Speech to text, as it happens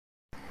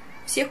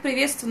Всех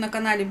приветствую на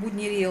канале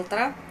Будни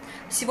риэлтора.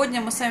 Сегодня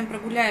мы с вами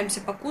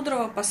прогуляемся по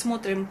Кудрово,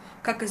 посмотрим,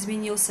 как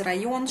изменился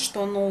район,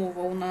 что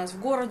нового у нас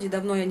в городе.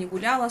 Давно я не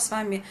гуляла с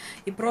вами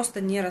и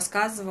просто не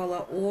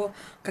рассказывала о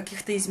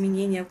каких-то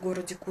изменениях в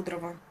городе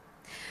Кудрово.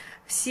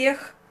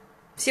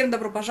 Всем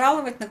добро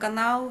пожаловать на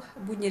канал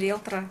Будни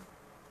риэлтора.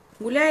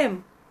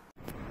 Гуляем!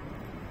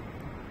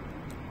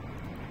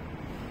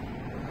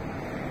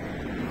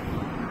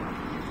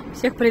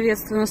 Всех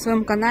приветствую на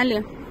своем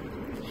канале.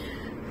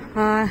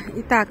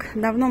 Итак,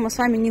 давно мы с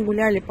вами не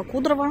гуляли по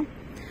Кудрово.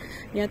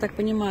 Я так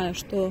понимаю,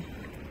 что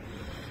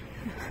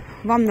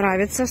вам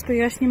нравится, что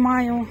я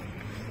снимаю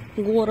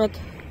город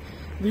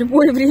в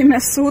любое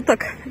время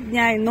суток,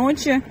 дня и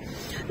ночи.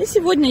 И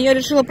сегодня я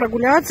решила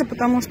прогуляться,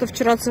 потому что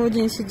вчера целый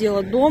день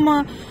сидела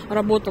дома.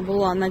 Работа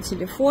была на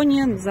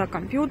телефоне, за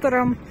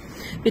компьютером,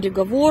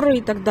 переговоры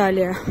и так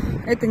далее.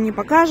 Это не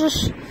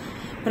покажешь,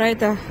 про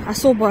это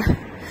особо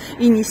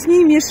и не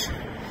снимешь.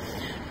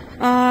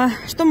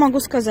 Что могу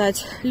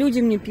сказать? Люди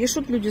мне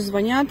пишут, люди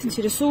звонят,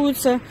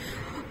 интересуются.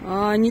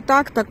 Не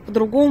так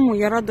по-другому.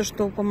 Я рада,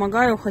 что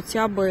помогаю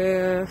хотя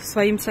бы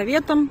своим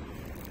советом.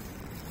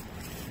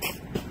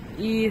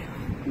 И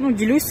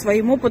делюсь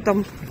своим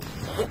опытом,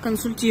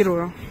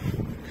 консультирую.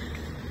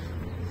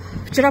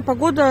 Вчера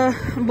погода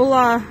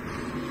была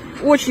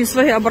очень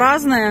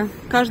своеобразная.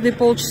 Каждые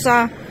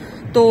полчаса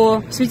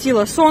то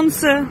светило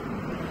солнце,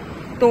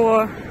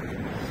 то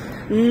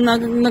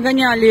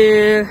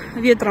нагоняли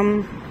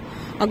ветром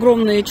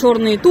огромные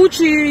черные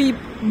тучи, и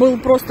был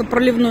просто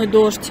проливной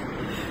дождь.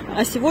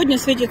 А сегодня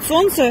светит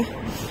солнце,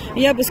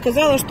 я бы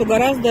сказала, что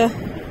гораздо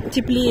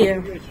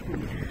теплее.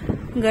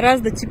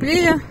 Гораздо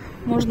теплее,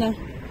 можно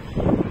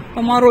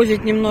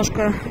поморозить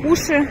немножко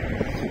уши,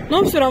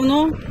 но все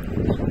равно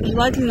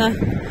желательно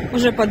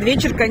уже под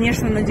вечер,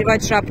 конечно,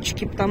 надевать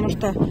шапочки, потому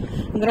что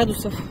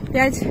градусов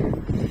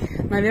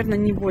 5, наверное,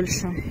 не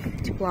больше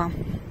тепла.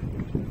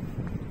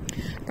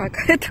 Так,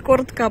 это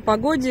коротко о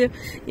погоде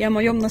и о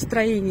моем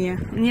настроении.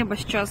 Небо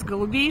сейчас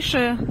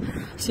голубейшее,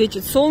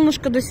 светит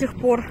солнышко до сих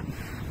пор,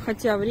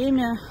 хотя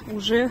время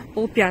уже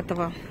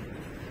 4:30.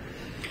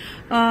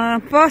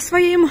 По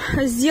своим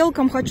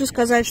сделкам хочу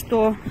сказать,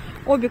 что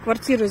обе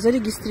квартиры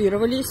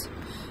зарегистрировались.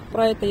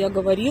 Про это я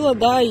говорила,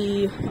 да,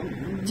 и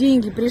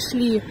деньги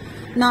пришли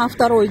на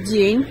второй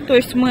день. То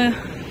есть мы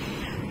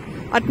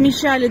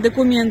отмечали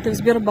документы в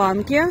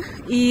Сбербанке,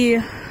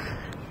 и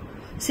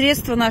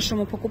средства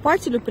нашему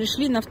покупателю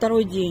пришли на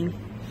второй день.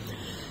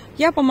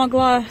 Я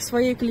помогла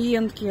своей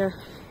клиентке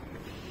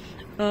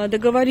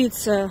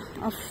договориться,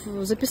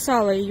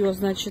 записала ее,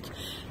 значит,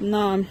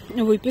 на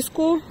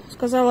выписку,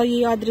 сказала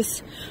ей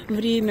адрес,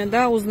 время,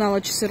 да,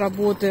 узнала часы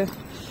работы.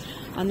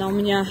 Она у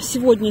меня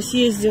сегодня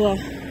съездила,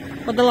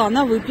 подала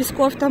на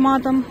выписку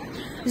автоматом.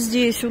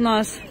 Здесь у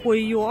нас по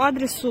ее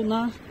адресу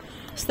на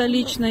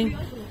Столичной.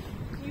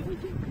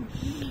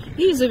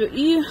 И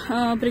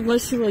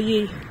пригласила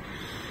ей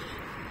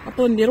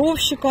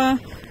опломбировщика,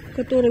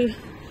 который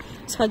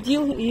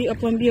сходил и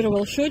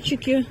опломбировал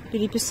счетчики,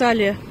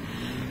 переписали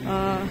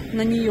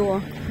на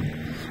нее,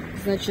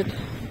 значит,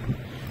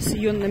 с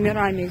ее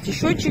номерами эти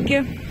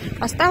счетчики.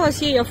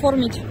 Осталось ей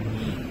оформить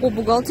по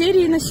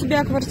бухгалтерии на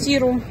себя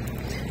квартиру,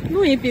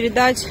 ну и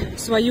передать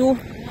свою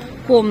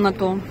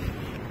комнату.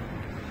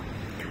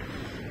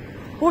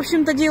 В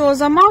общем-то, дело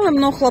за малым,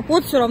 но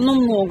хлопот все равно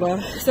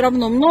много. Все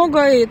равно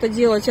много, и это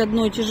делать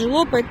одной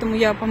тяжело, поэтому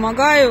я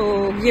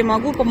помогаю, где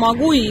могу,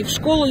 помогу. И в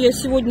школу я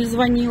сегодня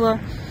звонила,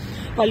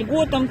 по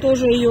льготам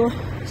тоже ее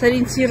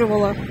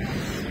сориентировала,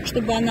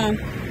 чтобы она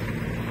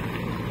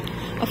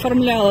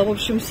оформляла, в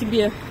общем,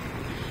 себе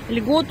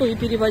льготу и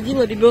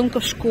переводила ребенка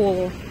в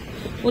школу.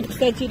 Вот,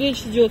 кстати,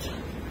 речь идет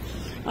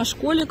о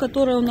школе,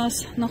 которая у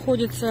нас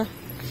находится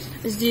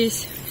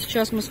здесь.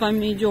 Сейчас мы с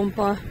вами идем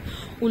по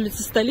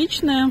улице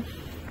Столичная.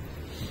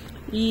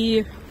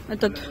 И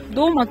этот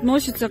дом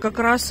относится как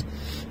раз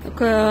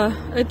к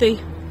этой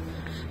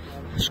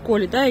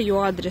школе, да,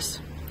 ее адрес.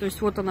 То есть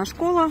вот она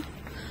школа,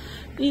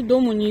 и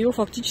дом у нее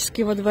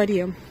фактически во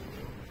дворе.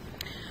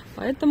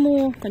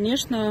 Поэтому,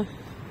 конечно,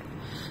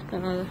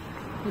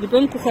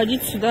 ребенку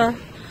ходить сюда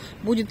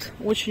будет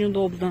очень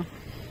удобно.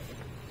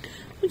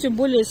 Ну, тем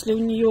более, если у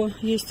нее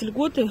есть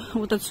льготы.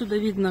 Вот отсюда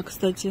видно,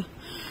 кстати,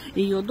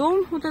 ее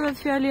дом, вот этот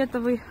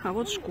фиолетовый, а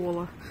вот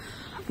школа.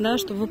 Да,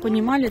 чтобы вы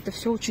понимали, это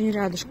все очень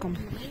рядышком.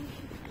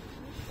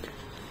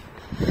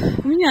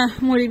 У меня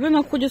мой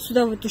ребенок ходит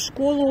сюда, в эту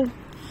школу.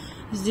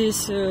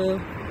 Здесь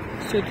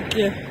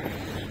все-таки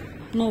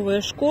новая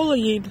школа.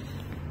 Ей,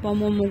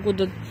 по-моему,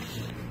 года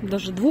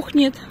даже 2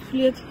 нет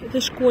лет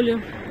этой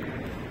школе.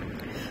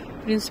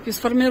 В принципе,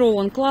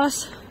 сформирован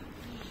класс.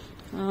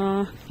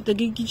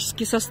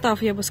 Педагогический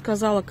состав, я бы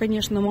сказала,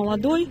 конечно,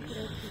 молодой.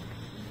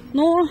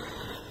 Но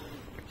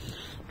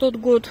тот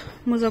год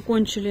мы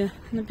закончили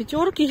на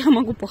 5, я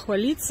могу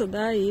похвалиться,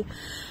 да, и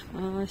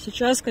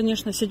сейчас,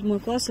 конечно, 7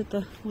 класс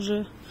это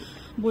уже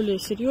более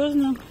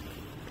серьезно.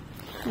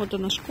 Вот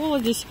она школа,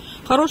 здесь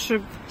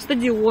хороший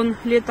стадион,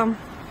 летом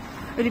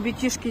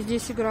ребятишки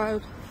здесь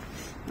играют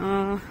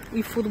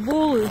и в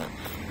футбол, и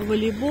в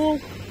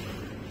волейбол.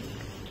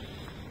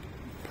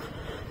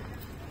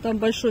 Там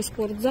большой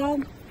спортзал.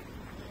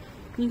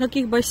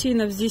 Никаких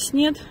бассейнов здесь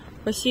нет.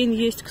 Бассейн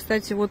есть,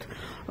 кстати, вот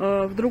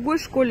в другой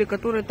школе,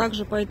 которая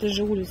также по этой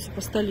же улице,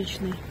 по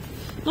столичной.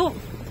 Ну,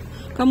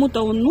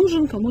 кому-то он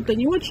нужен, кому-то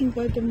не очень,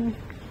 поэтому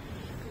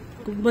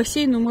к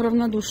бассейну мы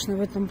равнодушны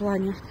в этом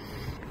плане.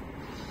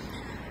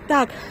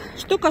 Так,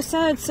 что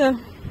касается,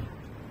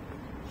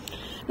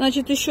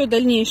 значит, еще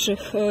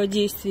дальнейших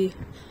действий.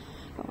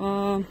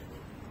 В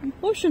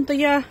общем-то,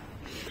 я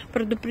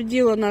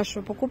предупредила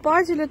нашего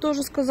покупателя,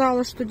 тоже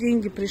сказала, что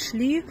деньги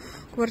пришли.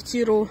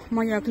 Квартиру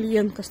моя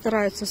клиентка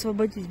старается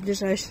освободить в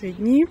ближайшие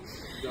дни.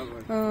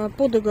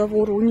 По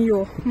договору у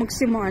нее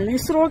максимальные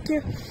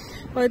сроки,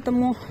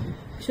 поэтому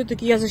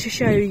все-таки я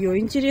защищаю ее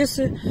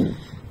интересы.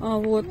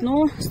 Вот,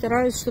 но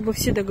стараюсь, чтобы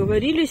все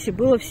договорились и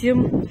было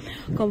всем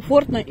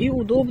комфортно и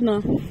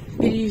удобно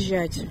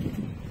переезжать.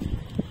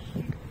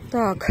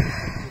 Так,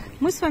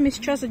 мы с вами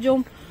сейчас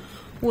идем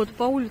вот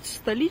по улице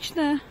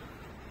Столичная.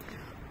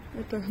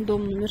 Это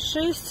дом номер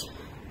 6.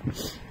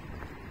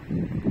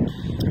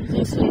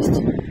 Здесь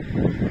есть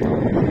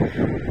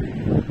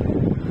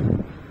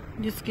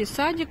детский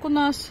садик у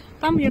нас.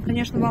 Там я,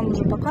 конечно, вам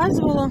уже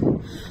показывала.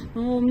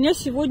 Но у меня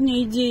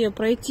сегодня идея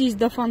пройтись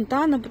до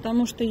фонтана,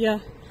 потому что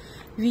я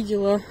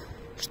видела,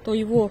 что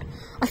его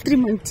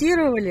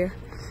отремонтировали.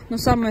 Но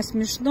самое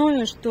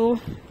смешное, что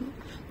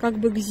как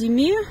бы к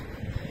зиме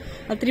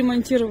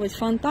отремонтировать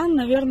фонтан,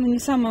 наверное, не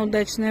самое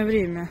удачное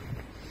время.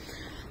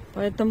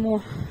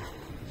 Поэтому,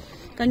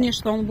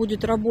 конечно, он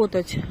будет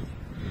работать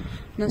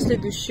на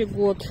следующий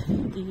год.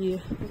 И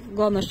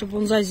главное, чтобы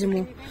он за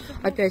зиму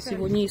опять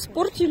его не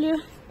испортили,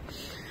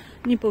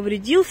 не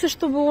повредился,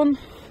 чтобы он...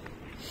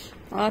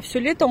 А все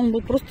лето он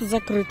был просто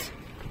закрыт.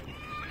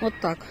 Вот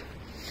так.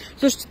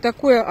 Слушайте,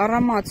 такой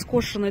аромат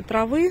скошенной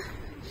травы.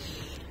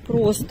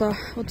 Просто.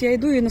 Вот я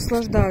иду и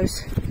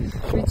наслаждаюсь.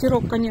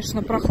 Ветерок,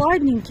 конечно,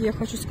 прохладненький. Я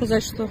хочу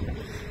сказать, что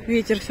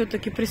ветер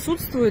все-таки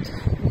присутствует.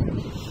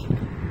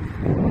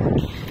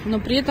 Но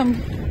при этом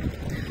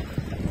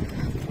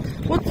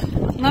вот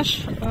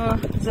наш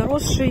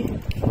заросший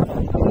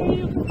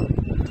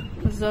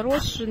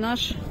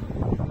наш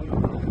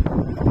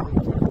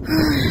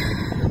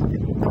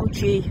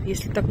ручей,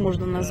 если так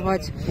можно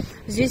назвать.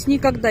 Здесь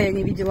никогда я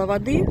не видела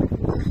воды,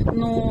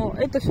 но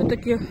это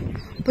все-таки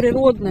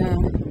природный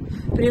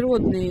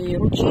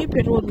ручей,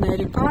 природная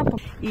река.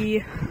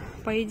 И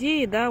по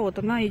идее, да, вот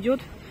она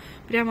идет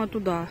прямо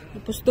туда. И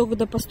после того,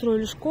 когда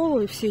построили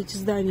школу и все эти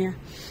здания,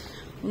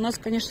 у нас,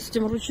 конечно, с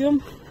этим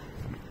ручьем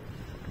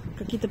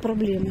какие-то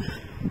проблемы.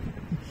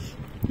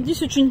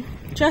 Здесь очень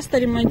часто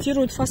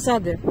ремонтируют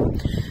фасады.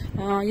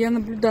 Я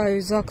наблюдаю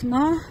из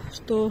окна,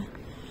 что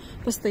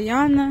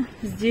постоянно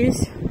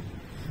здесь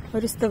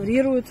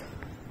реставрируют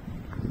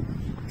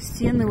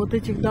стены вот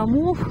этих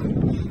домов.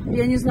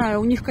 Я не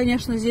знаю, у них,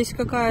 конечно, здесь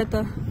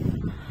какая-то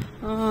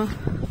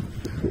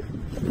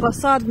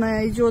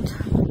фасадная идет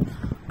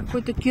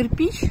какой-то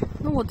кирпич.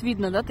 Ну вот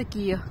видно, да,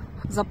 такие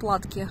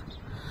заплатки.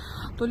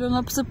 То ли он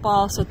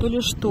обсыпался, то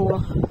ли что.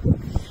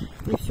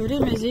 И все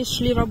время здесь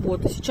шли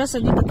работы. Сейчас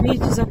они, как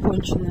видите,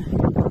 закончены.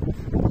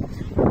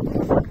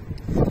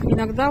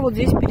 Иногда вот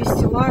здесь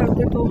перестилают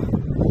эту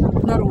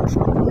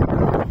дорожку.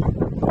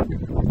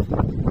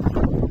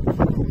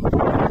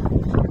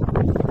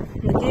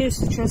 Надеюсь,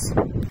 сейчас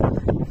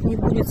не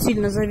будет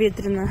сильно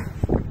заветрено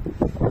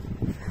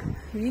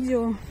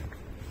видео.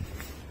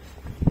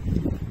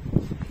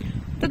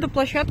 Вот эту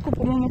площадку,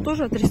 по-моему,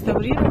 тоже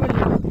отреставрировали.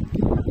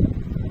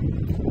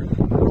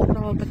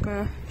 Стала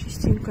такая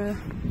чистенькая.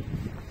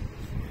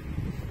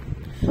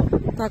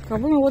 Так, а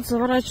мы вот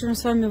заворачиваем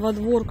с вами во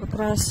двор как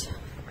раз.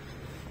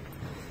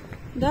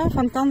 Да,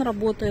 фонтан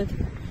работает.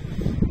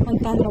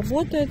 Фонтан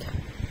работает.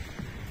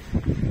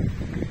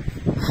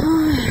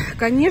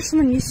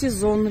 Конечно, не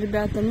сезон,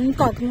 ребята. Ну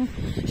как, ну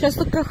сейчас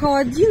такая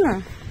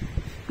холодина.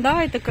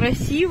 Да, это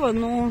красиво,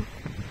 но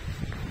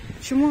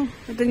почему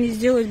это не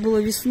сделать было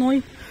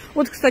весной?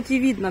 Вот, кстати,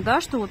 видно,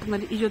 да, что вот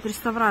идет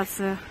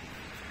реставрация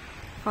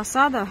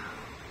фасада.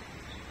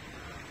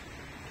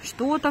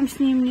 Что там с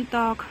ним не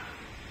так?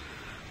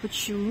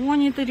 Почему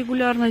они это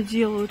регулярно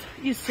делают?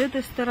 И с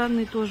этой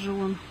стороны тоже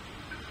вон.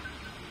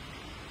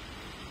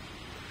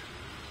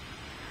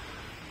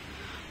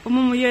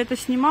 По-моему, я это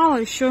снимала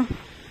еще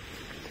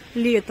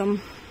летом.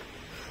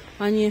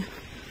 Они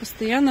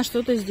постоянно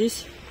что-то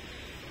здесь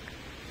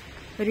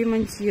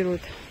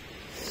ремонтируют.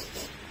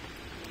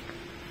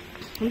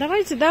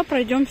 Давайте, да,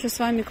 пройдемся с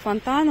вами к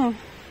фонтану.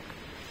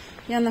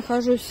 Я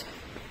нахожусь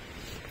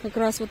как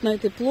раз вот на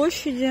этой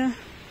площади.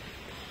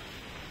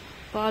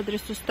 По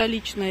адресу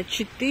Столичная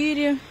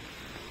 4,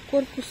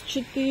 корпус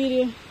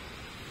 4,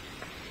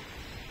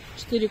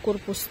 4,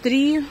 корпус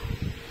 3.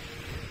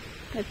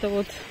 Это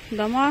вот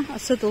дома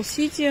Осенний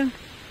Сити.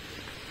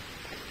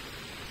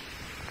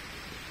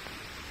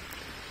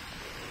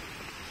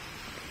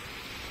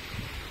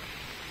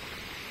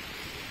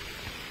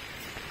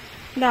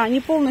 Да,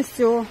 они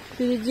полностью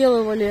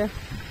переделывали,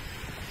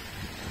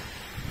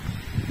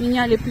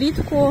 меняли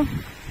плитку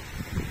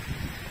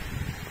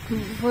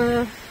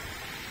в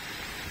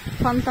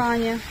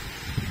фонтане.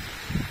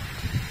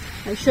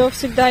 Еще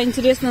всегда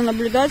интересно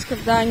наблюдать,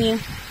 когда они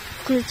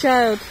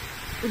включают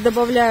и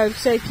добавляют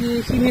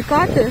всякие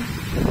химикаты.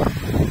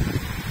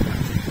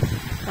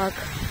 Так,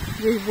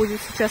 здесь будет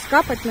сейчас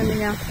капать на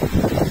меня.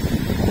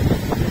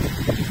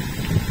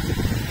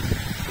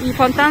 И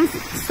фонтан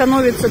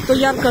становится то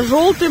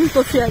ярко-желтым,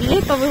 то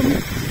фиолетовым.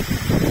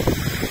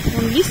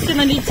 Вон листья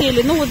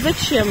налетели. Ну вот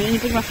зачем? Я не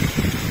понимаю,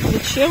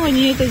 зачем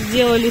они это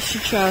сделали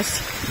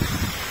сейчас.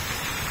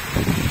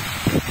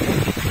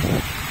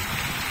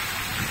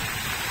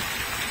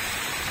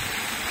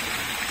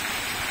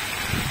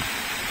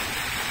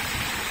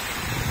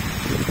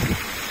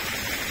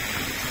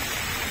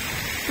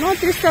 Ну,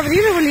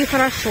 отреставрировали и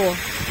хорошо,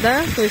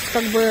 да, то есть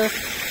как бы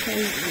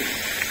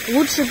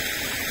лучше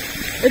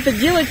это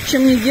делать,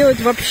 чем не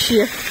делать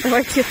вообще.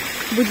 Давайте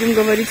будем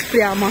говорить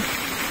прямо.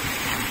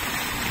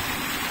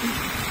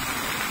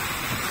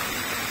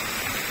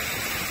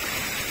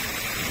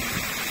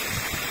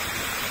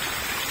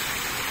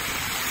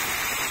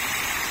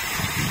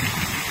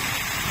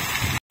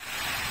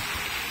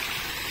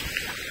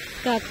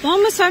 Так, ну а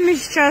мы с вами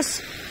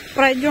сейчас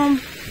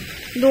пройдем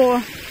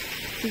до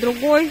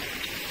другой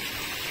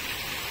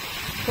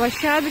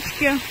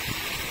площадочки.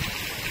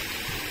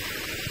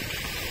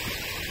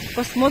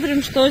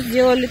 Посмотрим, что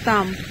сделали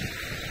там.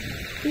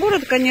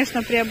 Город,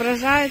 конечно,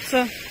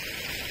 преображается.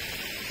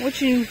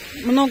 Очень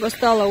много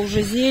стало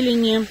уже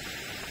зелени.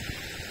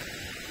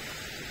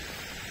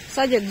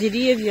 Садят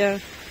деревья.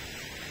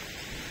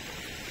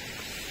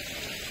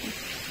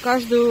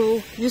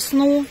 Каждую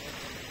весну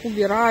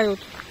убирают.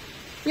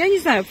 Я не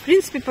знаю, в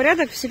принципе,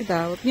 порядок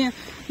всегда. Вот мне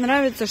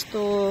нравится,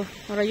 что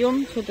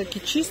район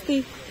все-таки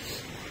чистый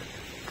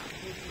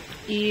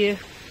и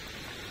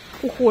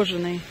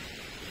ухоженный.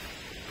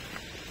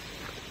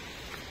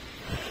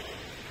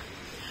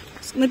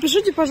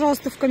 Напишите,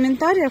 пожалуйста, в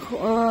комментариях.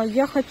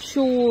 Я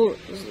хочу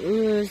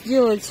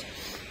сделать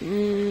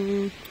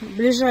в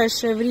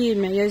ближайшее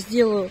время, я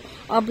сделаю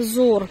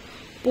обзор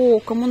по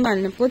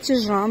коммунальным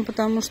платежам,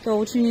 потому что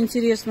очень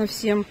интересно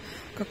всем,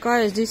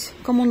 какая здесь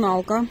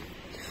коммуналка.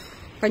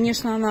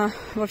 Конечно, она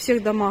во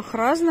всех домах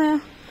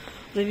разная,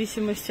 в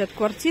зависимости от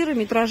квартиры,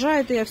 метража.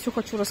 Это я все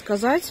хочу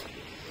рассказать.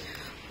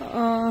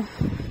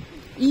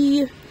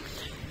 И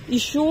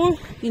еще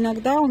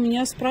иногда у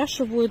меня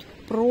спрашивают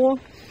про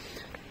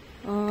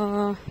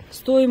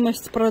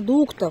стоимость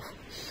продуктов.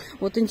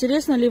 Вот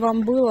интересно ли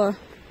вам было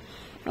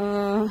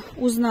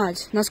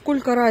узнать,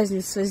 насколько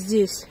разница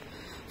здесь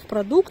в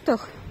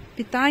продуктах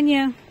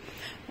питания,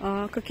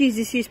 какие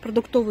здесь есть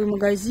продуктовые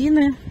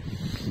магазины,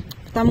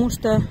 потому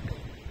что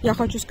я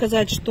хочу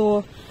сказать,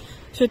 что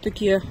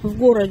все-таки в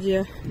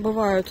городе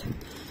бывают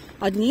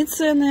одни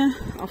цены,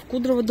 а в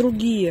Кудрово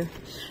другие.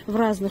 В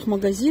разных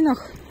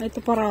магазинах это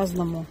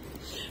по-разному.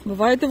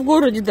 Бывает и в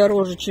городе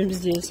дороже, чем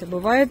здесь, а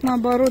бывает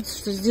наоборот,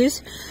 что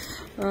здесь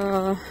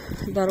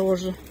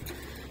дороже,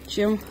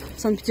 чем в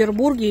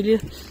Санкт-Петербурге,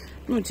 или,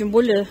 ну, тем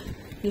более,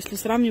 если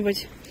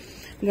сравнивать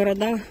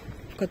города,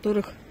 в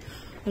которых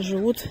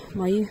живут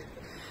мои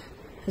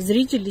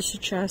зрители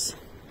сейчас.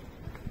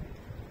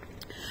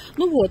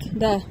 Ну вот,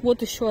 да,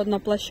 вот еще одна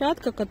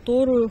площадка,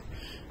 которую,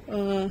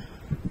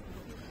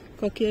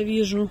 как я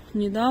вижу,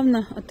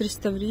 недавно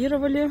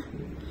отреставрировали,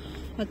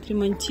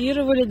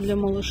 отремонтировали для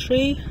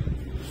малышей.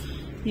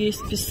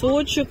 Есть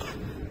песочек.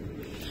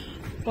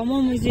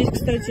 По-моему, здесь,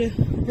 кстати,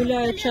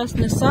 гуляет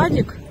частный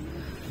садик.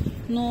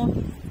 Но,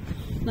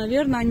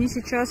 наверное, они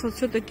сейчас вот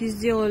все-таки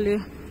сделали...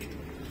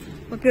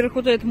 Во-первых,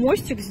 вот этот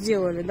мостик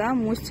сделали, да,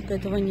 мостика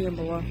этого не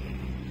было.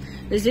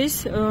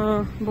 Здесь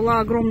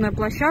была огромная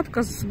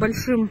площадка с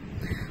большим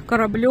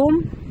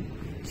кораблем.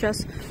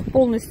 Сейчас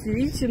полностью,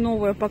 видите,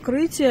 новое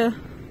покрытие.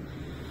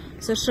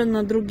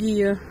 Совершенно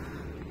другие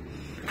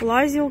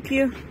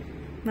лазилки.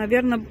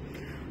 Наверное,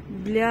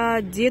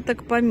 для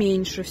деток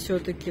поменьше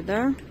все-таки,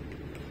 да?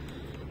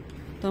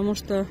 Потому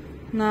что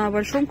на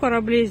большом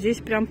корабле здесь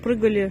прям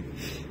прыгали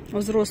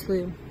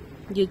взрослые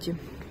дети.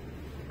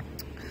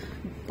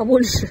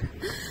 Побольше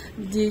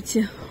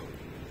дети.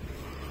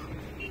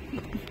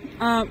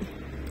 А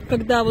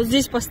когда вот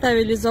здесь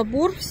поставили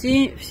забор,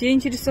 все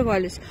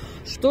интересовались,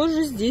 что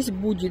же здесь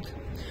будет.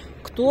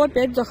 Кто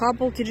опять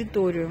захапал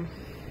территорию.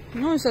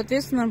 Ну и,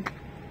 соответственно,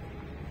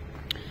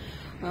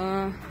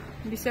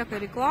 без всякой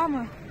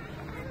рекламы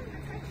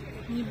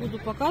не буду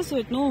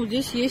показывать, но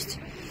здесь есть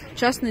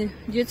частный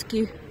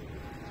детский,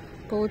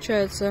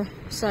 получается,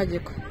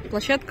 садик.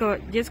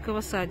 Площадка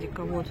детского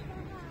садика, вот.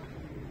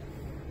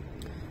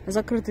 С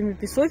закрытыми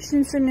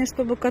песочницами,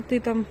 чтобы коты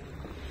там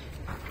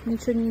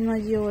ничего не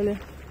наделали.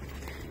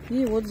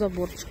 И вот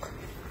заборчик.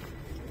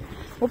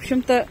 В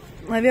общем-то,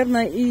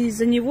 наверное,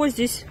 из-за него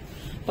здесь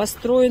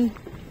построен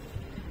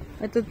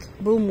этот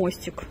был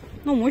мостик.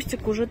 Ну,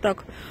 мостик уже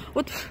так.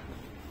 Вот,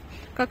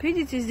 как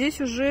видите, здесь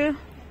уже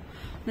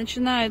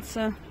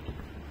начинается,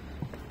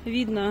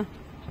 видно,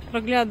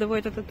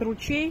 проглядывает этот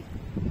ручей.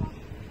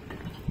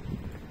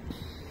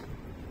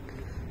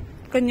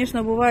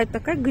 Конечно, бывает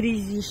такая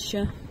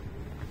грязища.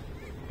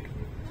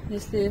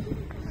 Если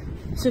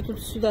все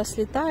тут сюда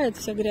слетает,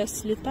 вся грязь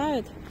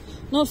слетает.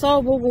 Но,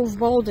 слава богу, в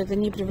болото это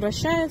не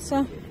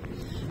превращается.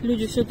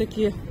 люди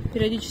все-таки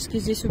периодически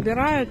здесь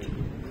убирают.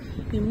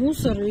 И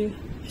мусор, и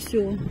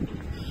все.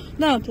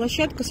 Да,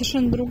 площадка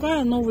совершенно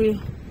другая, новые.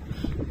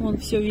 Вон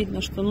все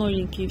видно, что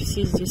новенькие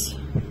все здесь.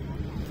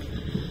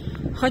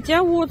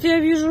 Хотя вот я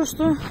вижу,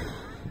 что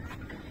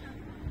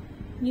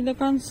не до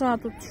конца.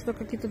 Тут что-то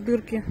какие-то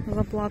дырки,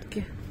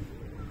 заплатки.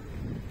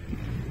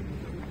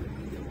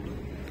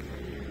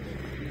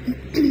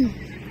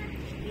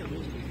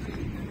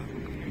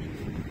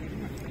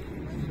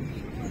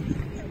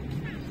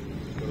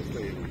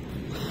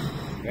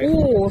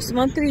 О,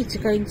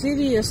 смотрите-ка,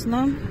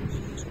 интересно.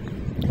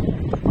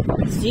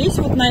 Здесь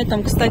вот на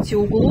этом, кстати,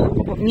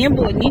 углу не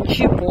было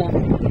ничего.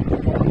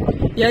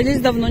 Я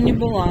здесь давно не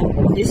была.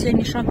 Здесь я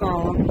не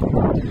шагала.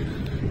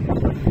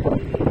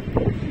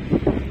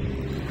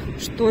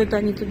 Что это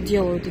они тут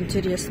делают,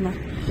 интересно?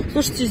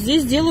 Слушайте,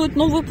 здесь делают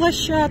новую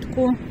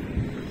площадку.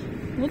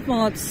 Вот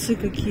молодцы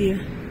какие.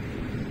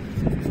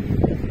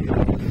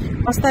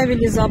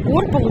 Поставили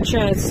забор,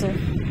 получается.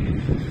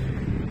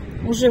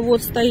 Уже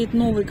вот стоит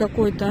новый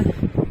какой-то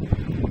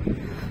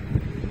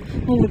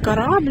новый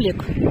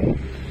кораблик.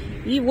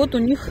 И вот у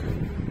них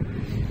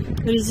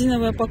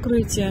резиновое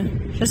покрытие.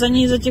 Сейчас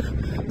они из этих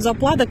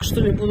заплаток,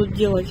 что ли, будут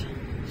делать.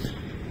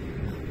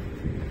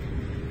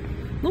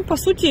 Ну, по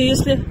сути,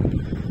 если...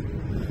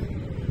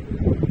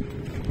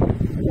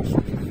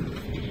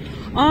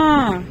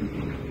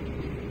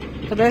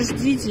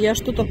 Подождите, я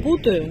что-то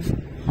путаю.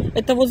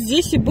 Это вот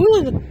здесь и был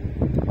этот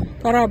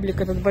кораблик,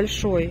 этот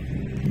большой.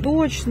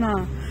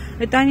 Точно.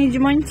 Это они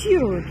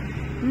демонтируют.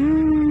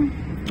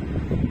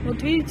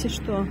 Вот видите,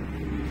 что?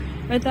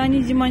 Это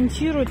они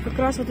демонтируют как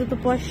раз вот эту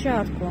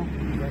площадку.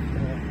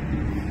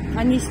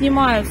 Они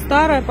снимают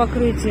старое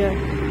покрытие.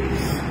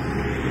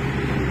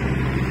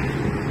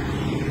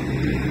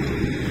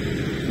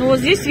 Ну вот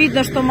здесь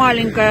видно, что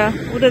маленькая.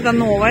 Вот это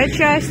новая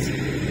часть.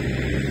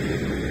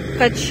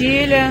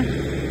 Качели.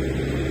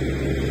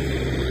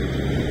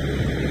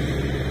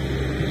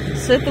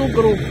 Сеттл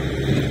групп.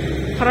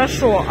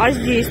 Хорошо. А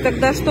здесь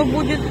тогда что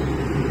будет?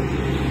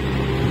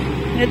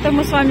 Это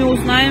мы с вами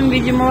узнаем,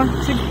 видимо,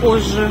 чуть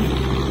позже.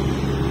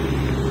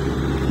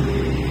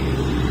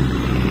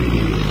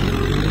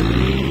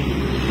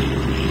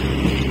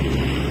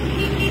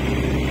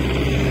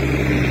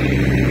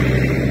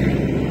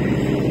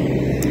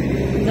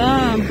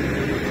 Да,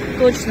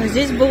 точно.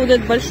 Здесь был вот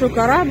этот большой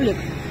кораблик,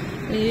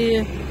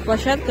 и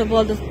площадка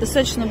была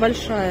достаточно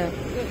большая.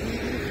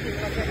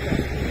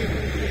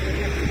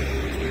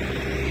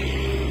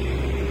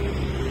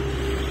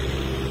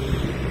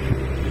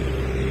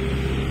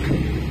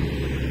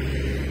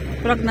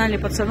 Прогнали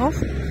пацанов.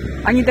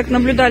 Они так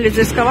наблюдали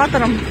за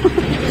эскаватором,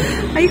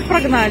 а их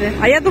прогнали.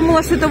 А я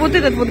думала, что это вот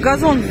этот вот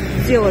газон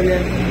сделали.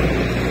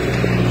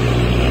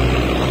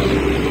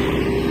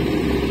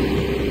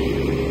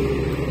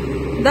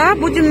 Да,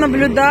 будем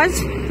наблюдать.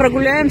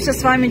 Прогуляемся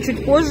с вами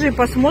чуть позже и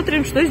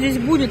посмотрим, что здесь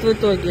будет в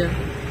итоге.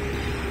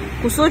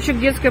 Кусочек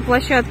детской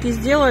площадки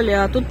сделали,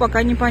 а тут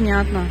пока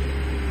непонятно,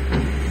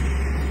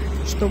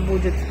 что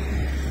будет.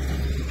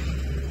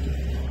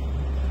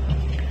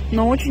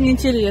 Но очень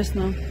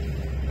интересно.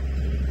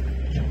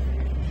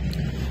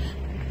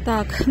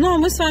 Так, ну а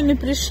мы с вами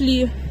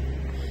пришли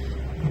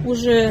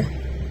уже.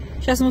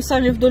 Сейчас мы с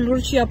вами вдоль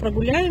ручья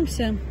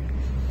прогуляемся.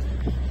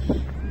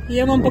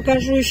 Я вам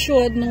покажу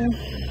еще одну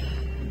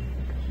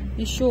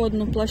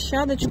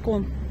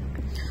площадочку.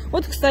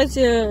 Вот,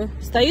 кстати,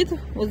 стоит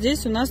вот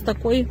здесь у нас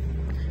такой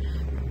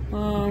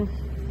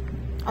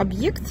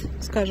объект,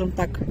 скажем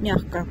так,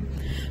 мягко,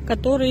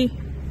 который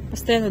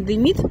постоянно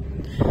дымит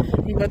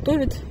и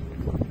готовит,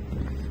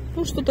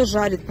 ну, что-то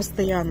жарит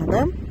постоянно,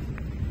 да?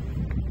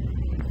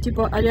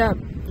 Типа а-ля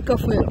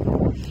кафе.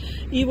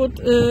 И вот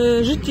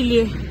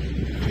жители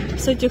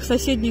с этих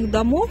соседних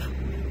домов,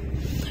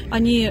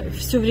 они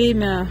все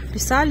время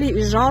писали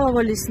и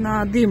жаловались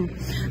на дым.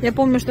 Я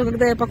помню, что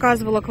когда я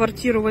показывала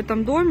квартиру в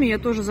этом доме, я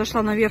тоже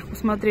зашла наверх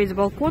посмотреть с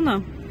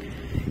балкона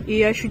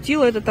и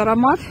ощутила этот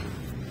аромат.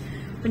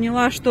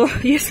 Поняла, что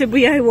если бы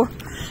я его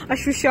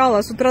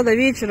ощущала с утра до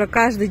вечера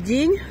каждый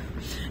день,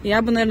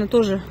 я бы, наверное,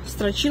 тоже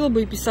строчила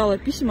бы и писала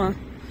письма,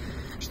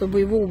 чтобы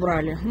его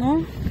убрали.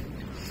 Но,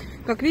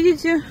 как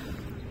видите,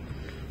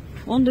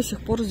 он до сих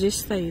пор здесь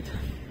стоит.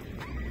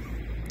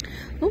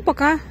 Ну,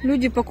 пока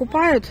люди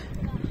покупают,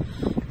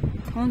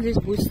 он здесь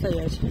будет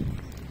стоять.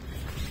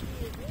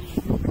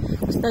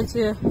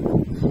 Кстати,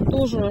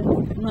 тоже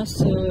у нас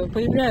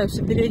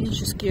появляются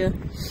периодически,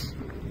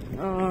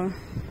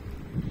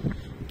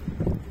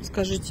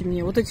 скажите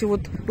мне, вот эти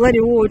вот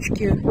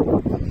ларечки,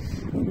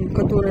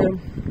 которые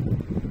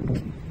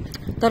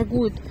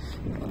торгуют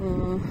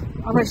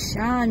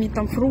овощами,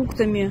 там,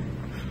 фруктами.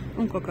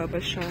 Ну, какая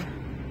большая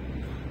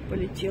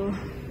полетела.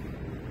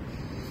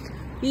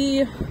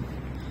 И,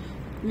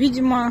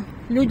 видимо,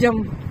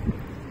 людям,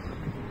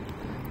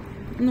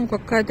 ну,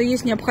 какая-то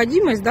есть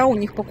необходимость, да, у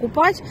них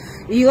покупать.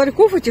 И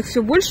ларьков этих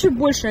все больше и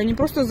больше. Они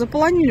просто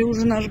заполонили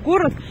уже наш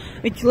город,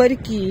 эти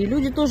ларьки. И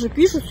люди тоже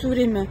пишут все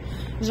время,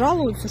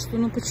 жалуются, что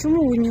ну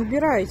почему вы не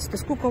убираете-то,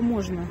 сколько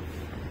можно.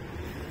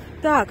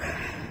 Так,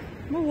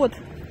 ну вот,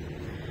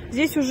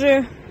 здесь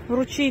уже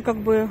ручей как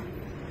бы...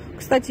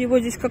 Кстати, его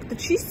здесь как-то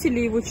чистили.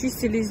 Его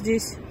чистили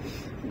здесь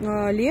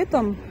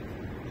летом.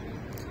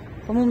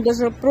 По-моему,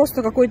 даже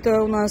просто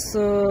какой-то у нас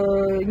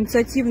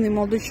инициативный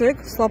молодой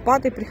человек с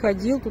лопатой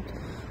приходил, тут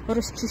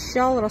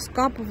расчищал,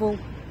 раскапывал.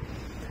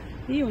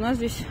 И у нас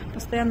здесь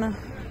постоянно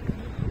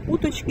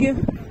уточки.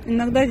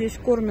 Иногда здесь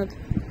кормят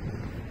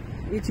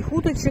этих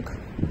уточек.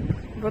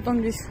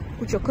 Потом здесь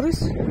куча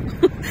крыс.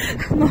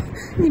 Но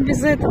не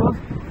без этого,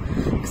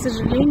 к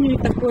сожалению,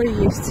 такое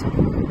есть.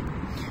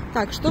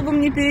 Так, чтобы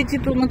мне перейти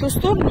на ту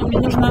сторону, мне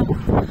нужно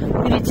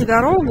перейти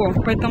дорогу.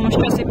 Поэтому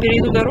сейчас я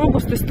перейду дорогу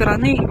с той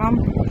стороны и вам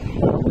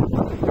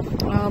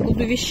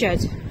буду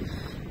вещать.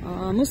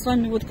 Мы с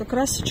вами вот как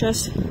раз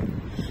сейчас...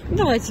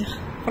 Давайте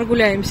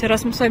прогуляемся,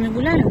 раз мы с вами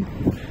гуляем.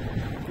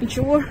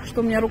 Ничего,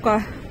 что у меня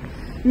рука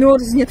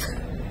мерзнет.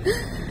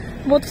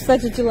 Вот,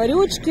 кстати, эти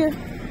ларечки,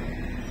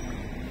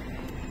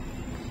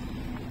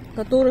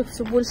 которых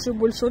все больше и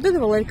больше. Вот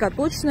этого ларька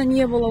точно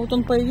не было. Вот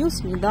он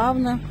появился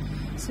недавно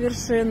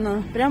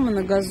совершенно, прямо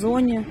на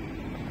газоне.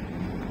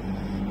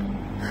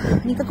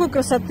 Никакой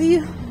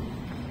красоты,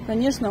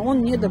 конечно,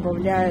 он не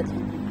добавляет.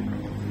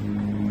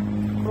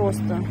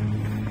 Просто.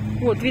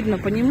 Вот, видно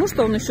по нему,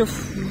 что он еще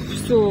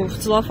все в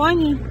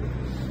целлофане.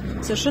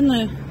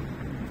 Совершенно...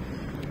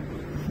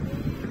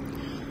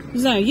 Не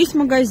знаю, есть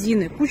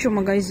магазины, куча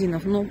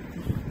магазинов, но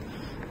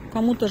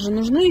кому-то же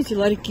нужны эти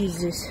ларьки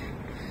здесь.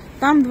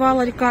 Там 2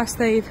 ларька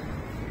стоит.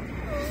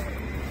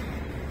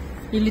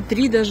 Или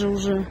 3 даже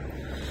уже,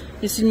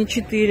 если не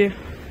 4.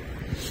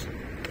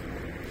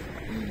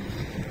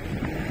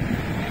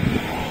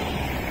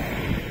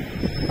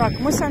 Так,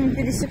 мы с вами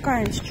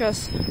пересекаем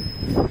сейчас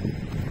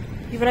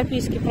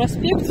Европейский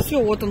проспект.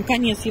 Все, вот он,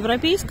 конец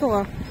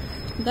Европейского.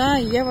 Да,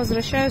 и я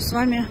возвращаюсь с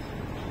вами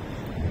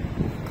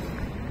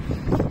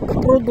к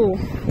пруду.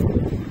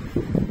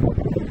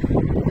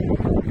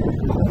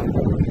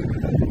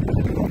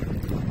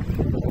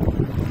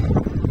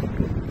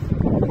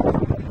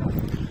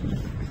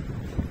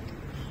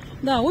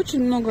 Да,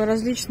 очень много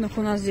различных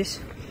у нас здесь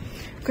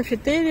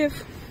кафетериев,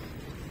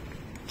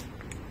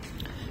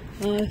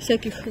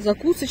 всяких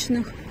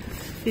закусочных,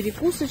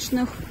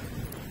 перекусочных.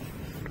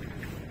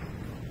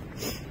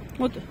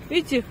 Вот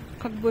видите,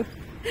 как бы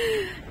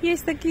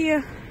есть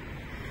такие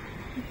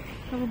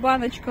в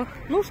баночках.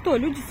 Ну что,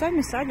 люди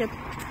сами садят,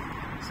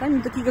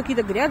 сами такие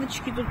какие-то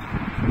грядочки тут.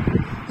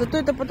 Зато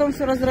это потом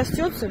все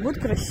разрастется и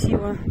будет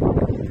красиво.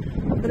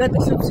 Когда это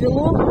все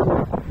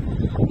цвело.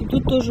 И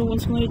тут тоже, вон,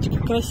 смотрите,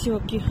 как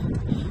красиво.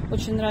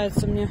 Очень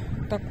нравится мне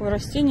такое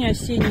растение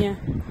осеннее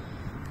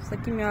с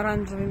такими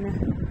оранжевыми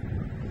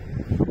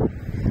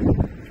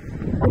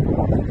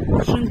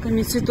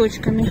шинками,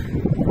 цветочками.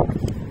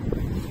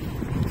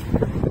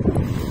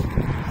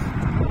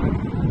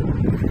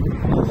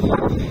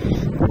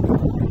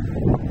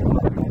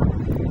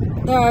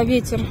 Да,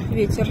 ветер.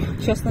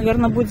 Сейчас,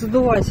 наверное, будет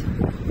задувать.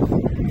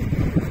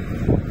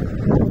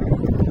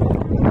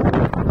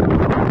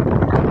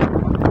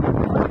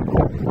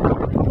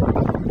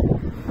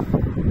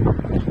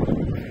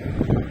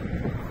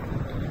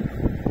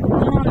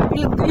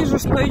 Вижу,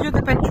 что идет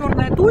опять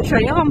черная туча.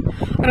 Я вам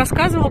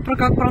рассказывала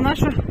про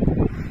наше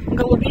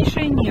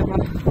голубейшее небо.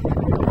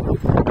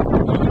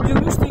 Я не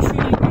удивлюсь, что еще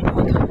не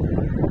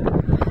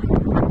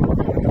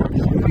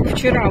идет.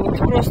 Вчера вот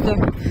просто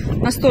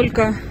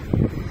настолько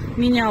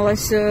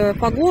менялась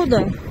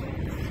погода.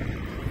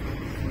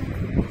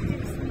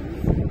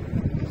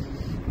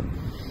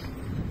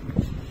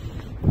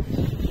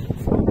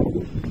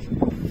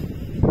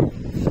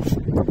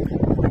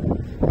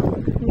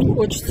 Не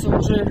хочется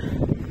уже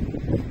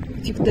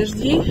этих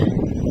дождей.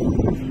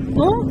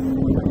 Но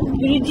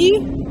впереди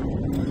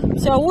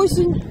вся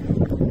осень,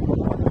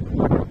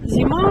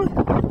 зима.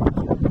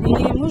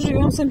 И мы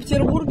живем в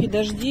Санкт-Петербурге.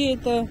 Дожди —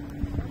 это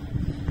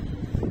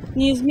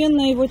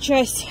неизменная его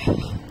часть.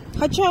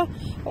 Хотя,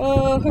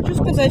 хочу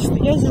сказать, что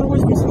я живу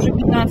здесь уже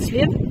 15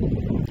 лет.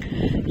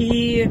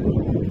 И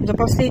за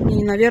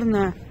последние,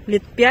 наверное,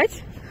 лет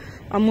 5,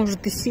 а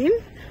может и 7,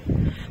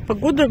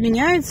 погода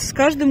меняется с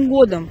каждым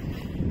годом.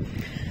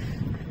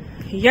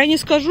 Я не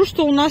скажу,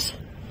 что у нас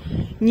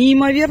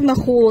неимоверно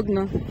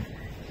холодно,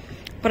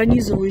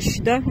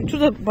 пронизывающий, да? Вот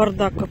сюда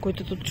бардак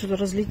какой-то, тут что-то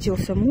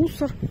разлетелся,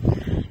 мусор.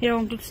 Я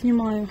вам тут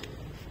снимаю.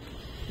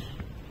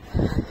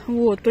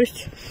 Вот, то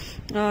есть,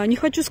 не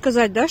хочу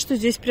сказать, да, что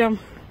здесь прям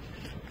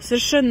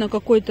совершенно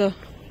какой-то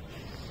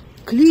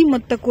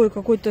климат такой,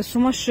 какой-то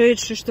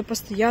сумасшедший, что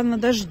постоянно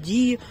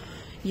дожди.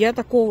 Я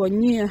такого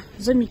не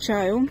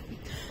замечаю.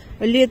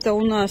 Лето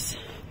у нас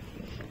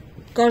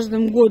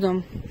каждым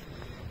годом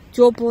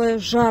теплое,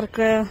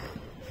 жаркое.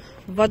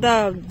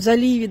 Вода в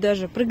заливе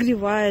даже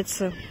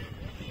прогревается.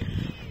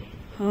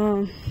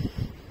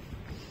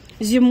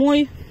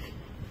 Зимой,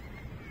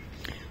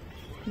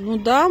 ну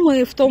да,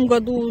 мы в том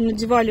году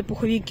надевали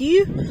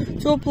пуховики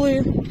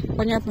теплые.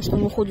 Понятно, что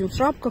мы ходим в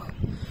шапках.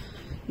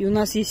 И у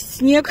нас есть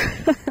снег.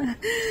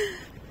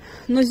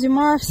 Но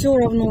зима все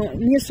равно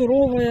не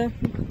суровая,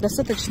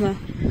 достаточно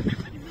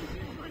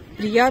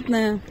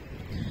приятная.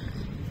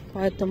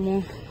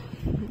 Поэтому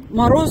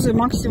морозы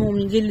максимум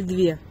недели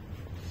 2.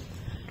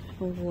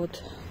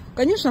 Вот.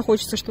 Конечно,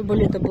 хочется, чтобы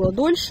лето было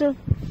дольше.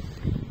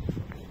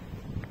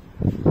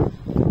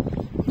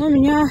 Но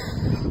меня,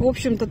 в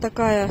общем-то,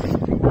 такая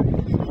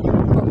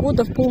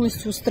погода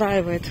полностью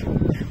устраивает.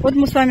 Вот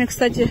мы с вами,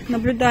 кстати,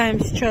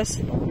 наблюдаем сейчас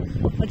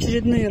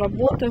очередные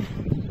работы.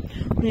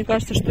 Мне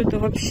кажется, что это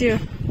вообще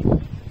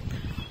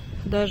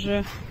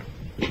даже,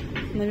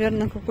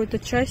 наверное, какой-то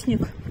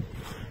частник,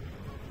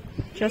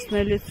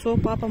 частное лицо,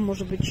 папа,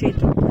 может быть,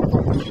 чей-то.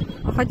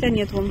 А хотя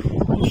нет, вон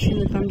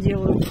мужчины там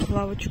делают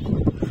лавочку.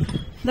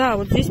 Да,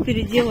 вот здесь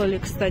переделали,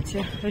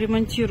 кстати,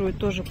 ремонтируют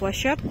тоже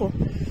площадку.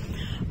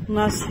 У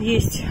нас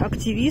есть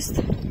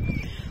активист,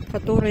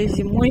 который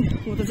зимой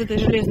вот из этой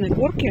железной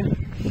горки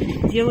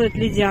делает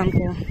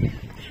ледянку.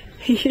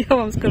 И я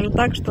вам скажу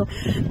так, что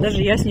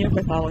даже я с нее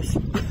каталась.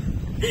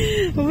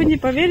 Вы не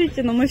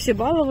поверите, но мы все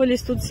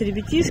баловались, тут все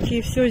ребятишки,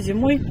 и все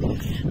зимой.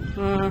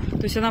 То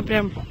есть она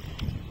прям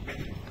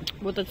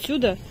вот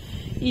отсюда,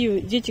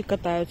 и дети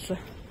катаются.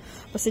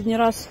 Последний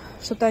раз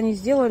что-то они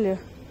сделали,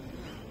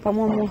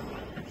 по-моему,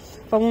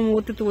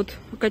 вот эту вот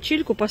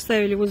качельку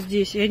поставили вот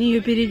здесь, и они ее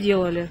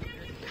переделали,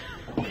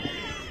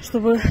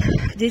 чтобы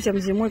детям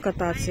зимой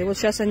кататься. И вот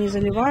сейчас они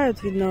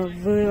заливают, видно,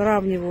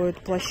 выравнивают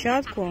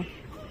площадку.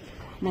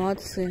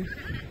 Молодцы.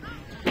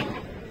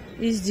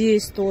 И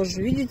здесь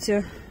тоже,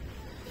 видите?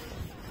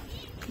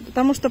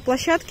 Потому что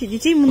площадки,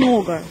 детей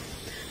много.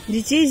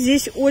 Детей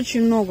здесь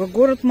очень много.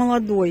 Город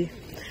молодой.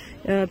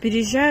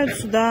 Переезжают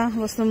сюда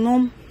в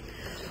основном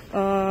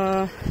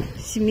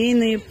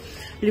семейные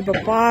либо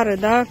пары,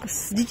 да,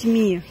 с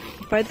детьми.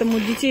 Поэтому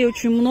детей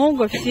очень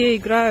много, все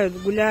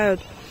играют, гуляют.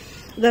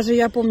 Даже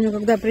я помню,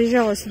 когда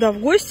приезжала сюда в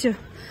гости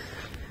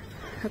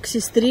к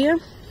сестре,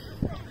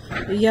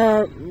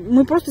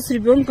 мы просто с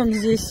ребенком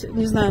здесь,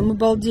 не знаю, мы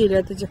балдели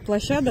от этих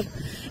площадок.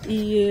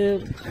 И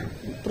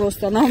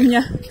просто она у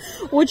меня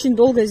очень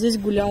долго здесь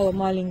гуляла,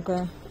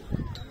 маленькая.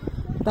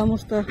 Потому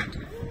что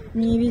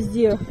не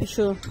везде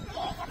еще,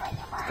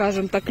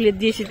 скажем так, лет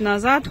 10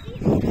 назад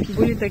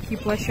были такие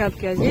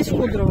площадки. А здесь, в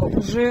Кудрово,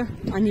 уже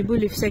они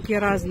были всякие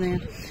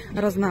разные,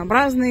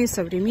 разнообразные,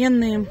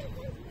 современные.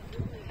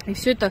 И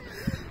все это,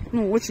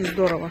 ну, очень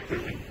здорово.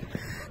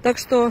 Так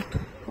что,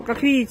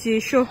 как видите,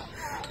 еще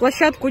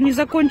площадку не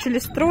закончили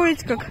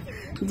строить, как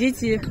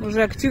дети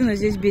уже активно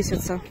здесь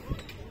бесятся.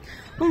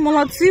 Ну,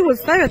 молодцы, вот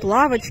ставят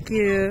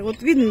лавочки.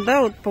 Вот видно,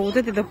 да, вот по вот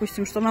этой,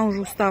 допустим, что она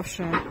уже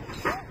уставшая.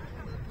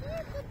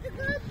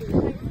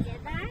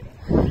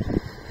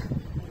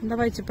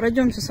 Давайте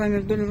пройдемся с вами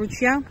вдоль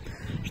ручья,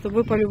 чтобы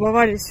вы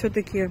полюбовались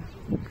все-таки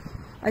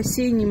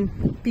осенним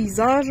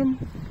пейзажем.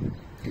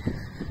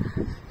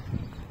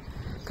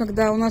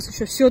 Когда у нас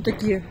еще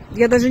все-таки,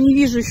 я даже не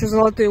вижу еще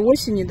золотой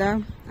осени,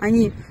 да,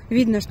 они,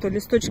 видно, что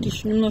листочки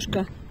еще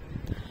немножко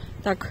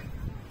так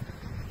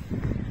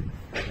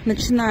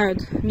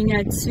начинают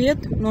менять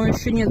цвет, но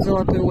еще нет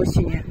золотой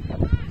осени.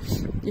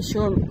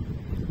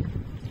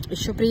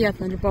 Еще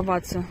приятно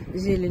любоваться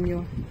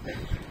зеленью.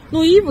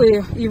 Ну,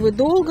 ивы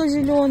долго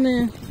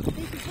зеленые.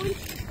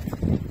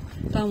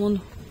 Там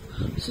вон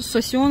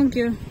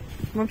сосенки.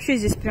 Вообще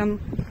здесь прям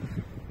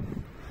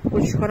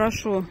очень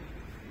хорошо.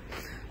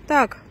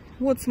 Так,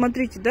 вот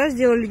смотрите, да,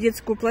 сделали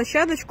детскую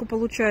площадочку,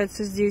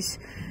 получается, здесь.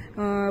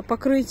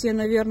 Покрытие,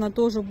 наверное,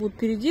 тоже будут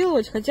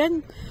переделывать. Хотя,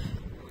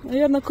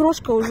 наверное,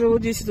 крошка уже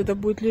вот здесь вот это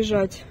будет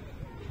лежать.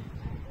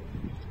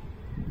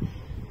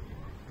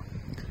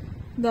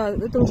 Да,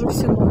 это уже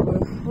все новые.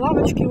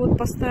 Лавочки вот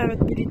поставят,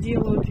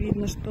 переделают.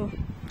 Видно, что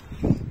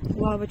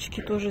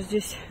лавочки тоже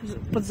здесь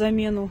под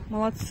замену.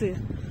 Молодцы.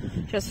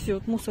 Сейчас все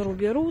вот мусор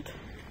уберут.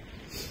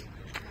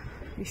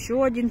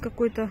 Еще один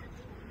какой-то.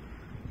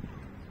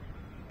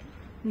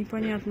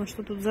 Непонятно,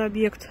 что тут за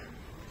объект.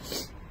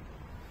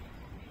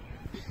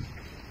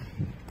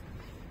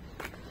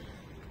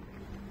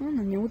 Вон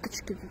они,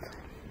 уточки тут.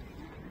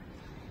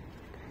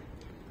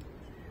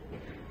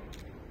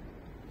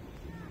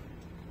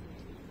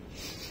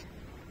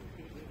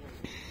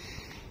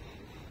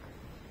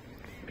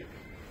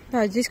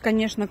 Да, здесь,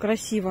 конечно,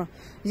 красиво.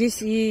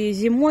 Здесь и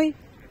зимой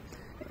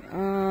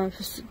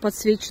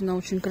подсвечено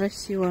очень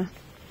красиво.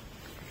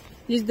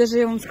 Здесь даже,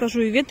 я вам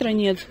скажу, и ветра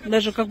нет.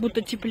 Даже как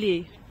будто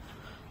теплее.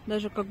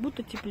 Даже как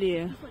будто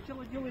теплее.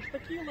 Сначала делаешь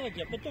такие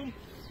лаги, а потом...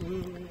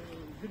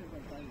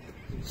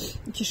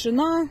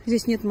 Тишина.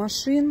 Здесь нет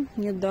машин,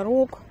 нет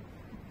дорог.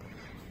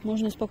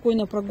 Можно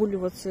спокойно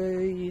прогуливаться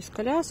и с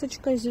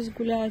колясочкой здесь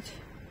гулять.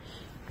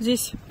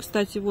 Здесь,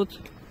 кстати, вот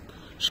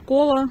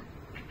школа.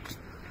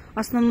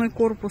 Основной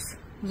корпус,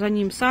 за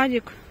ним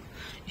садик,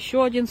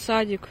 еще один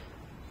садик.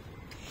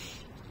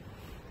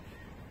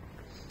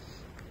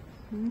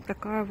 Вот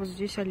такая вот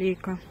здесь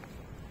аллейка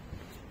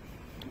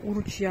у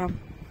ручья.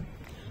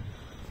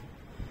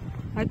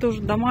 А это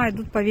уже дома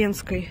идут по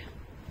Венской,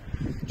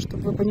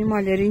 чтобы вы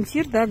понимали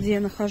ориентир, да, где я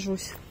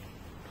нахожусь.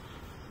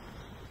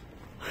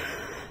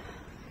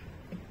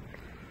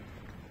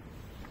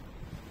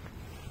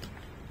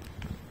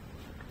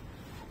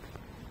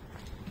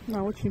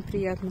 Да, очень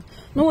приятно.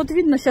 Ну вот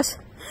видно сейчас,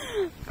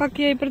 как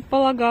я и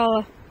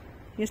предполагала.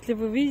 Если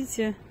вы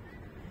видите,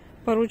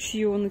 по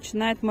ручью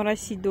начинает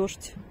моросить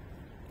дождь.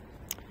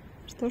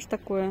 Тоже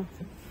такое.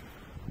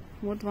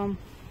 Вот вам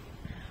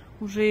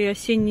уже и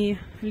осенние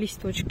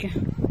листочки.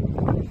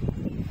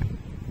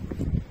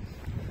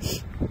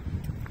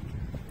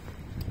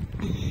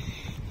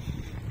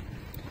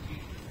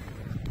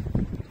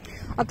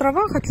 А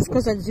трава, хочу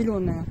сказать,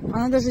 зеленая.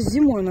 Она даже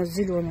зимой у нас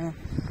зеленая.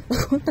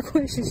 Вот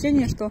такое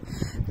ощущение, что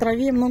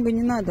траве много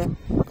не надо,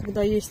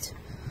 когда есть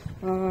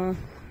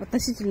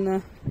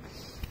относительно,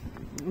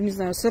 не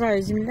знаю, сырая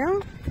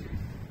земля.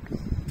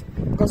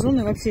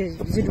 Газоны вообще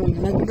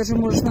зеленые. Даже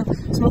можно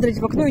смотреть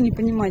в окно и не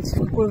понимать,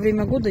 в какое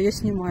время года я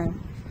снимаю.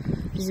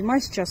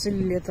 Зима сейчас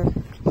или лето.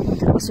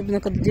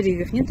 Особенно, когда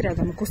деревьев нет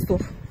рядом и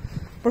кустов.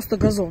 Просто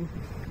газон.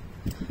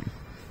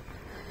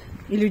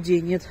 И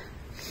людей нет.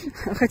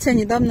 Хотя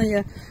недавно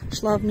я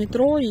шла в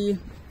метро и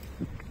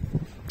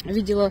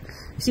видела,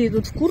 все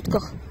идут в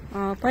куртках,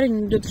 а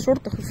парень идет в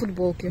шортах и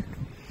футболке.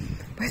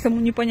 Поэтому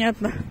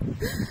непонятно,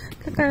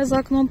 какая за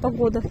окном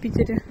погода в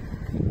Питере.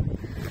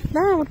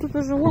 Да, вот тут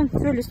уже вон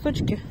все,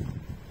 листочки.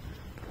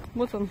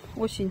 Вот он,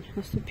 осень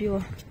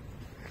наступила.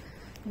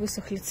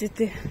 Высохли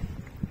цветы.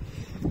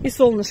 И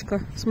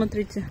солнышко,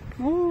 смотрите.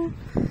 О,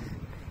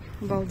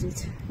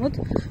 обалдеть. Вот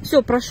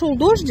все, прошел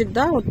дождик,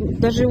 да, вот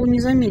даже его не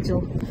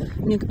заметил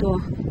никто.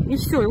 И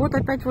все, и вот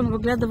опять вон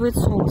выглядывает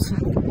солнце.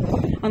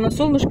 А на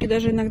солнышке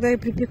даже иногда и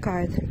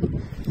припекает.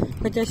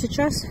 Хотя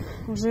сейчас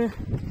уже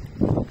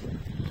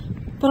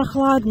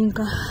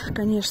прохладненько,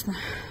 конечно.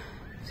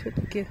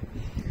 Все-таки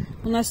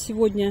у нас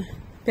сегодня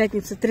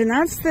пятница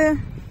 13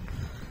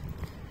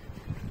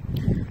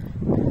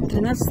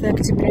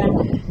 октября.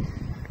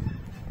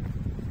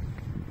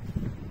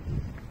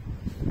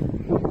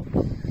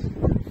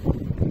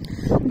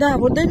 Да,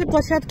 вот до этой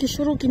площадки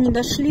еще руки не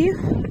дошли.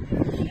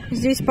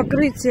 Здесь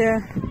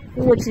покрытие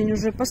очень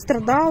уже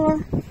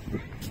пострадало.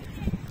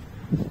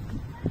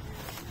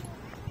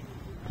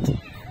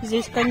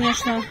 Здесь,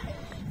 конечно,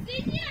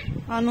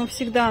 оно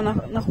всегда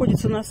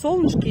находится на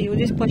солнышке. И вот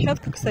здесь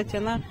площадка, кстати,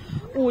 она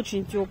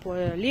очень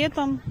теплая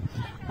летом.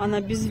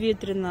 Она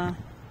безветренна.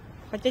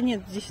 Хотя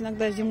нет, здесь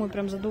иногда зимой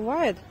прям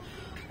задувает.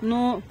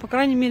 Но, по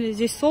крайней мере,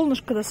 здесь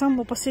солнышко до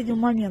самого последнего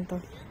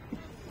момента.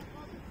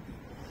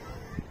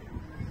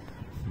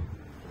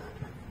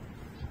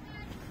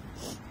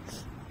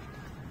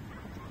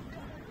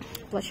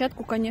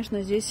 Площадку,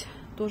 конечно, здесь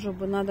тоже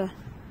бы надо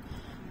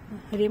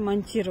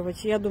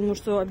ремонтировать. Я думаю,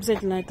 что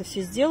обязательно это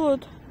все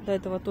сделают. До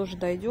этого тоже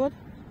дойдет.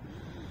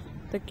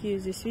 Такие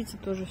здесь, видите,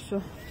 тоже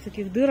все в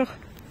таких дырах.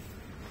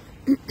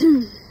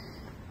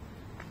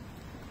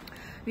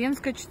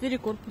 Венская 4,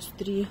 корпус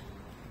 3.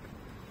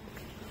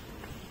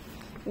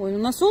 Ой, ну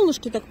на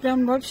солнышке так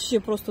прям вообще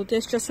просто. Вот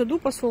я сейчас иду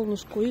по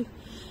солнышку и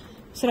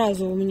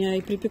сразу у меня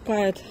и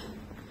припекает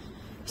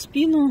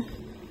спину.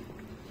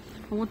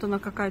 Вот она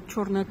какая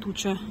черная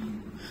туча.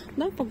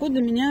 Да, погода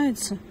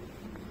меняется.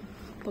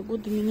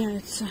 Погода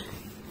меняется.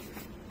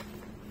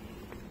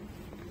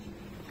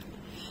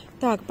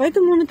 Так,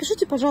 поэтому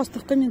напишите, пожалуйста,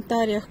 в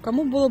комментариях,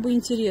 кому было бы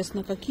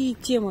интересно, какие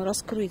темы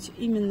раскрыть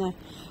именно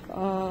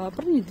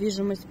про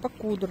недвижимость, по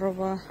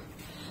Кудрово,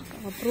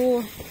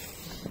 про...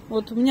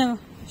 Вот у меня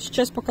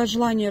сейчас пока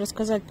желание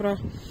рассказать про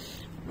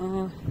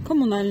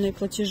коммунальные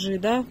платежи,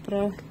 да,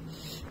 про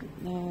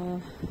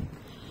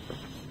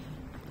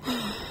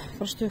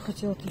что я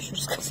хотела еще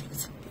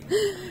рассказать.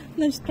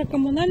 Значит, про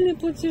коммунальные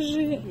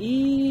платежи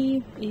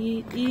и.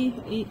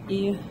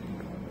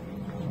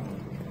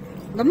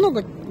 Да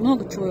много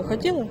чего я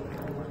хотела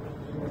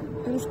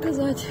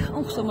рассказать.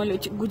 Ох,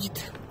 самолетик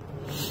гудит.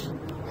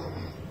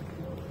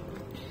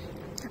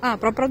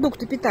 Про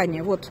продукты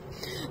питания. Вот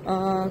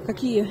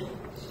какие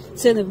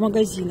цены в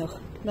магазинах,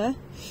 да?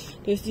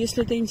 То есть,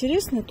 если это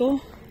интересно, то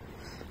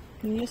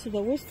я с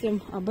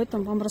удовольствием об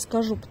этом вам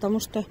расскажу, потому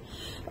что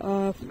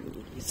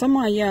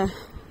сама я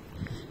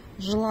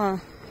жила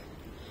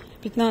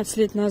 15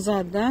 лет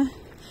назад, да,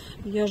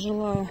 я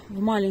жила в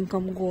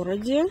маленьком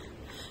городе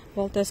в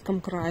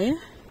Алтайском крае,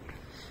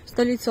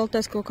 столица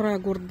Алтайского края,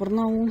 город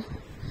Барнаул.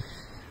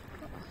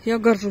 Я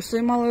горжусь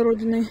своей малой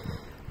родиной.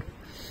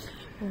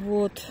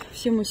 Вот,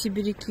 все мы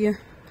сибиряки,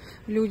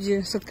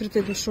 люди с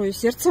открытой душой и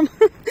сердцем,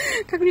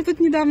 как мне тут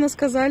недавно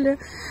сказали.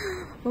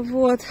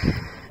 Вот,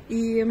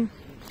 и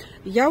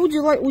я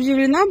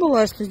удивлена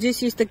была, что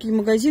здесь есть такие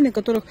магазины,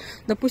 которых,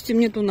 допустим,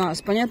 нет у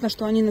нас. Понятно,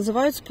 что они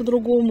называются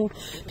по-другому.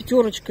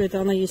 Пятерочка,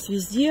 это она есть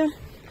везде.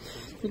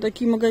 Но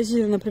такие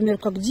магазины, например,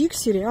 как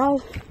Детские,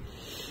 Реал.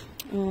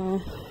 Ну,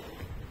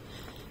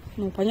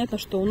 понятно,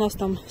 что у нас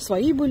там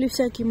свои были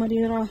всякие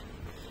Марьера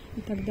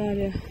и так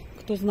далее.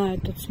 Кто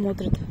знает, тот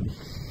смотрит.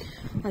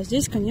 А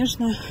здесь,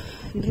 конечно,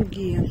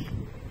 другие.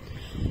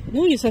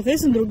 Ну и,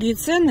 соответственно, другие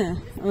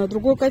цены,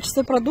 другое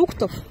качество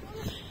продуктов.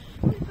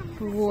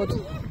 Вот.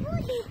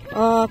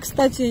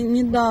 Кстати,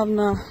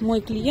 недавно мой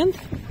клиент,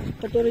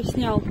 который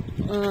снял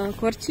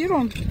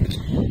квартиру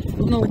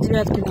в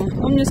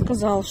Новодевяткино, он мне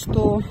сказал,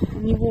 что у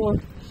него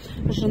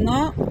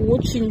жена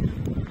очень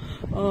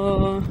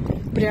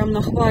прям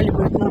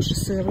нахваливает наши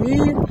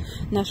сыры,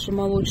 наши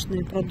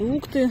молочные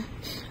продукты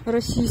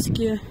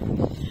российские.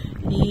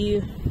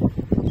 И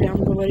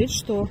прям говорит,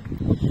 что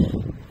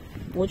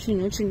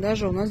Очень-очень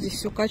даже у нас здесь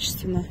все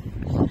качественно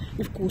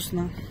и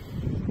вкусно.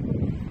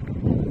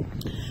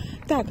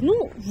 Так,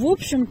 ну, в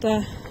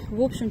общем-то,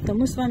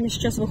 мы с вами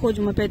сейчас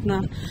выходим опять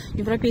на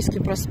Европейский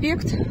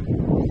проспект.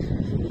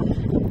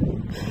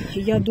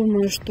 Я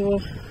думаю, что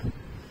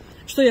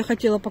я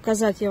хотела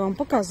показать, я вам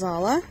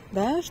показала,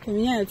 да, что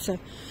меняются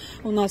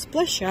у нас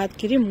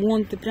площадки,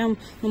 ремонты, прям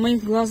на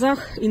моих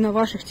глазах и на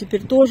ваших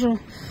теперь тоже.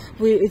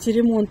 Вы эти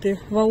ремонты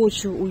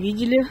воочию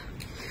увидели,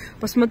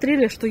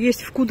 посмотрели, что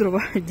есть в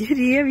Кудрово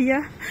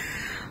деревья,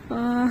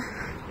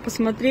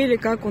 посмотрели,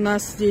 как у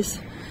нас здесь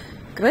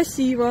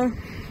красиво.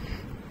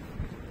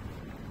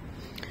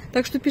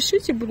 Так что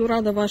пишите, буду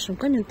рада вашим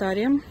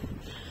комментариям,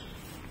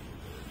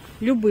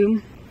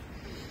 любым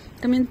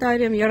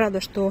комментариям. Я рада,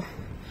 что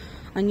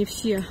они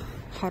все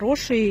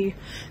хорошие, и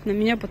на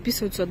меня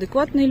подписываются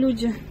адекватные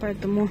люди,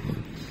 поэтому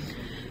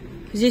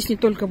здесь не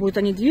только будет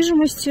о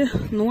недвижимости,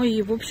 но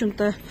и, в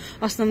общем-то,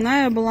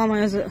 основная была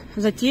моя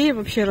затея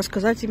вообще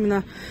рассказать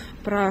именно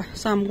про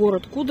сам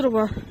город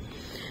Кудрово.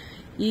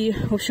 И,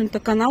 в общем-то,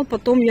 канал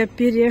потом я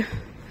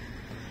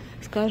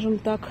скажем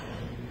так,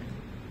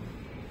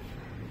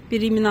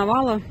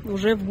 переименовала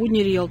уже в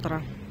будни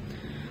риэлтора,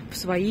 в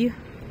свои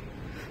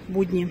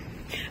будни.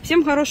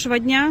 Всем хорошего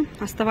дня,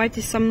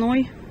 оставайтесь со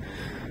мной,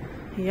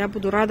 я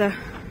буду рада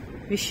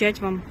вещать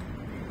вам.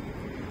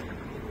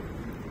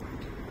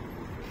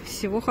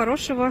 Всего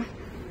хорошего,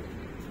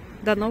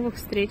 до новых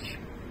встреч.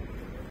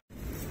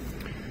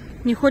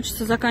 Не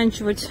хочется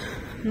заканчивать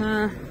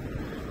на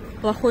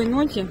плохой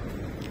ноте,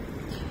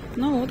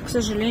 но вот, к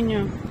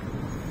сожалению,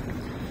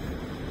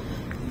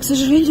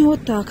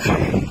 вот так.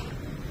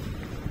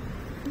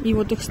 И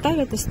вот их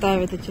ставят и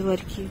ставят, эти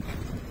ларьки,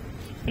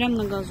 прямо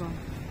на газон.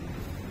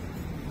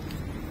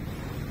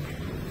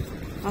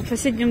 А в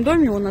соседнем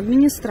доме вон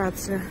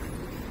администрация.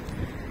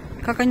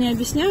 Как они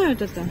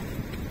объясняют это?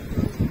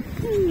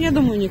 Я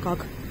думаю,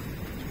 никак.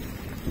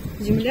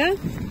 Земля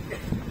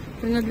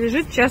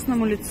принадлежит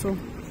частному лицу.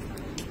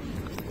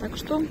 Так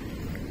что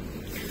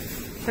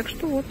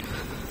вот.